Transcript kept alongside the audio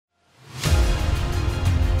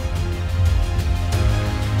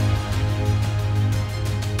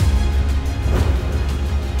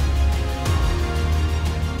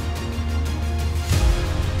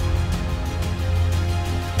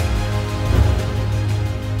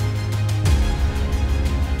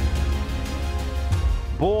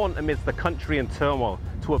Born amidst the country in turmoil,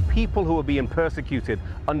 to a people who were being persecuted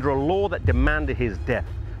under a law that demanded his death,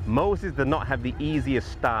 Moses did not have the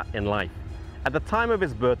easiest start in life. At the time of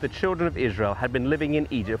his birth, the children of Israel had been living in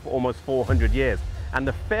Egypt for almost 400 years, and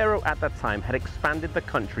the Pharaoh at that time had expanded the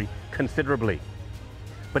country considerably.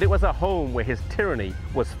 But it was at home where his tyranny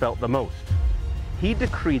was felt the most. He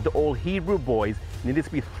decreed that all Hebrew boys needed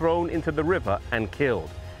to be thrown into the river and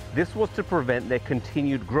killed. This was to prevent their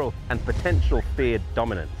continued growth and potential feared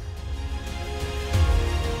dominance.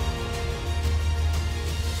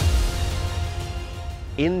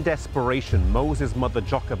 In desperation, Moses' mother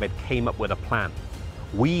Jochebed came up with a plan.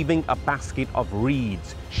 Weaving a basket of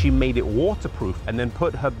reeds, she made it waterproof and then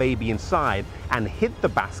put her baby inside and hid the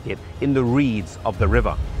basket in the reeds of the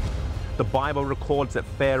river. The Bible records that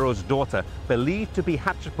Pharaoh's daughter, believed to be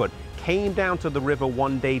Hatshepsut, came down to the river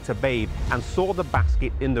one day to bathe and saw the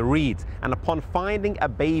basket in the reeds, and upon finding a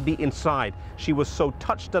baby inside, she was so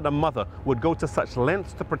touched that a mother would go to such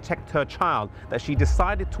lengths to protect her child that she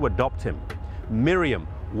decided to adopt him. Miriam,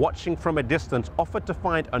 watching from a distance, offered to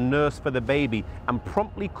find a nurse for the baby and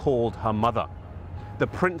promptly called her mother. The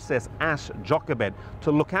princess asked Jochebed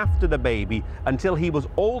to look after the baby until he was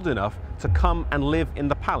old enough to come and live in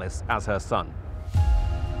the palace as her son.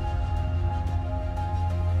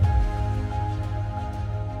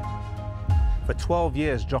 For 12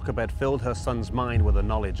 years, Jochebed filled her son's mind with the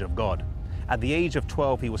knowledge of God. At the age of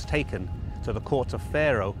 12, he was taken to the court of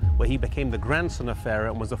Pharaoh, where he became the grandson of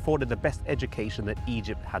Pharaoh and was afforded the best education that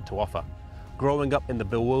Egypt had to offer. Growing up in the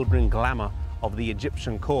bewildering glamour of the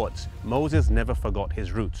Egyptian courts, Moses never forgot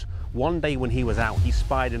his roots. One day when he was out, he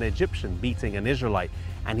spied an Egyptian beating an Israelite,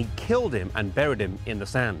 and he killed him and buried him in the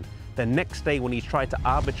sand. The next day, when he tried to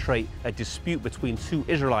arbitrate a dispute between two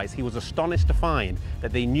Israelites, he was astonished to find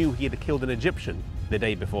that they knew he had killed an Egyptian the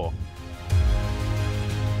day before.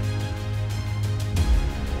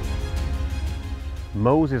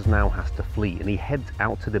 Moses now has to flee, and he heads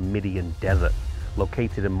out to the Midian desert,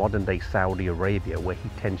 located in modern-day Saudi Arabia, where he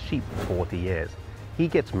tends sheep for 40 years. He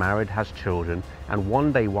gets married, has children, and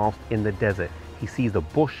one day whilst in the desert, he sees a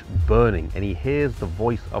bush burning, and he hears the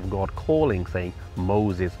voice of God calling, saying,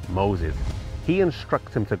 "Moses, Moses." He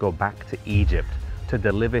instructs him to go back to Egypt, to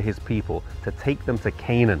deliver his people, to take them to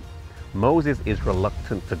Canaan. Moses is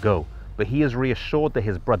reluctant to go, but he is reassured that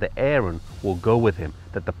his brother Aaron will go with him,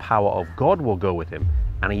 that the power of God will go with him,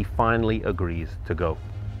 and he finally agrees to go.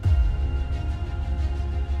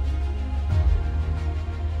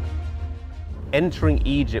 Entering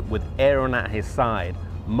Egypt with Aaron at his side,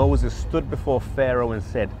 Moses stood before Pharaoh and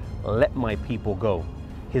said, "Let my people go."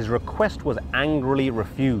 His request was angrily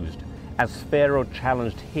refused, as Pharaoh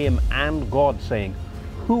challenged him and God, saying,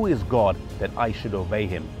 "Who is God that I should obey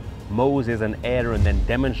him?" Moses and Aaron then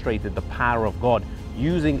demonstrated the power of God,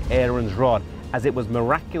 using Aaron's rod, as it was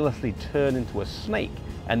miraculously turned into a snake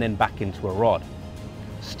and then back into a rod.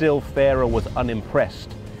 Still, Pharaoh was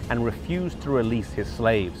unimpressed and refused to release his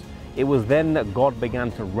slaves. It was then that God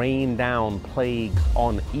began to rain down plagues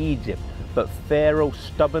on Egypt, but Pharaoh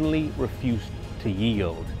stubbornly refused to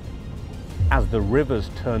yield. As the rivers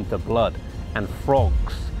turned to blood, and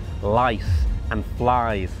frogs, lice, and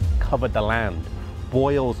flies covered the land,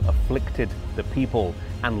 boils afflicted the people,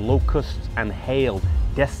 and locusts and hail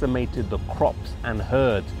decimated the crops and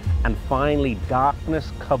herds, and finally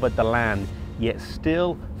darkness covered the land, yet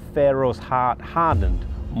still Pharaoh's heart hardened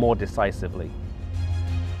more decisively.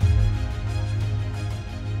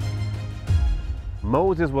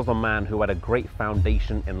 Moses was a man who had a great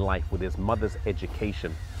foundation in life with his mother's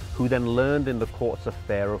education, who then learned in the courts of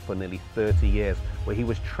Pharaoh for nearly 30 years, where he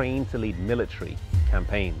was trained to lead military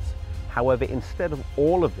campaigns. However, instead of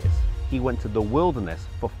all of this, he went to the wilderness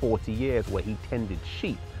for 40 years where he tended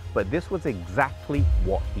sheep, but this was exactly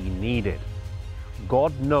what he needed.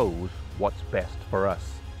 God knows what's best for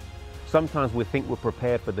us. Sometimes we think we're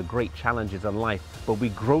prepared for the great challenges in life, but we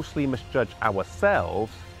grossly misjudge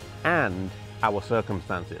ourselves and our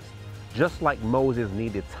circumstances. Just like Moses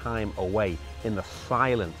needed time away in the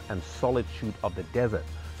silence and solitude of the desert,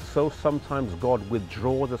 so sometimes God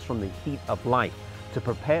withdraws us from the heat of life to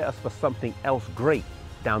prepare us for something else great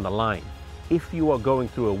down the line. If you are going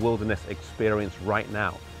through a wilderness experience right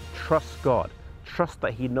now, trust God, trust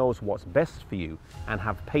that He knows what's best for you, and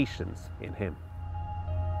have patience in Him.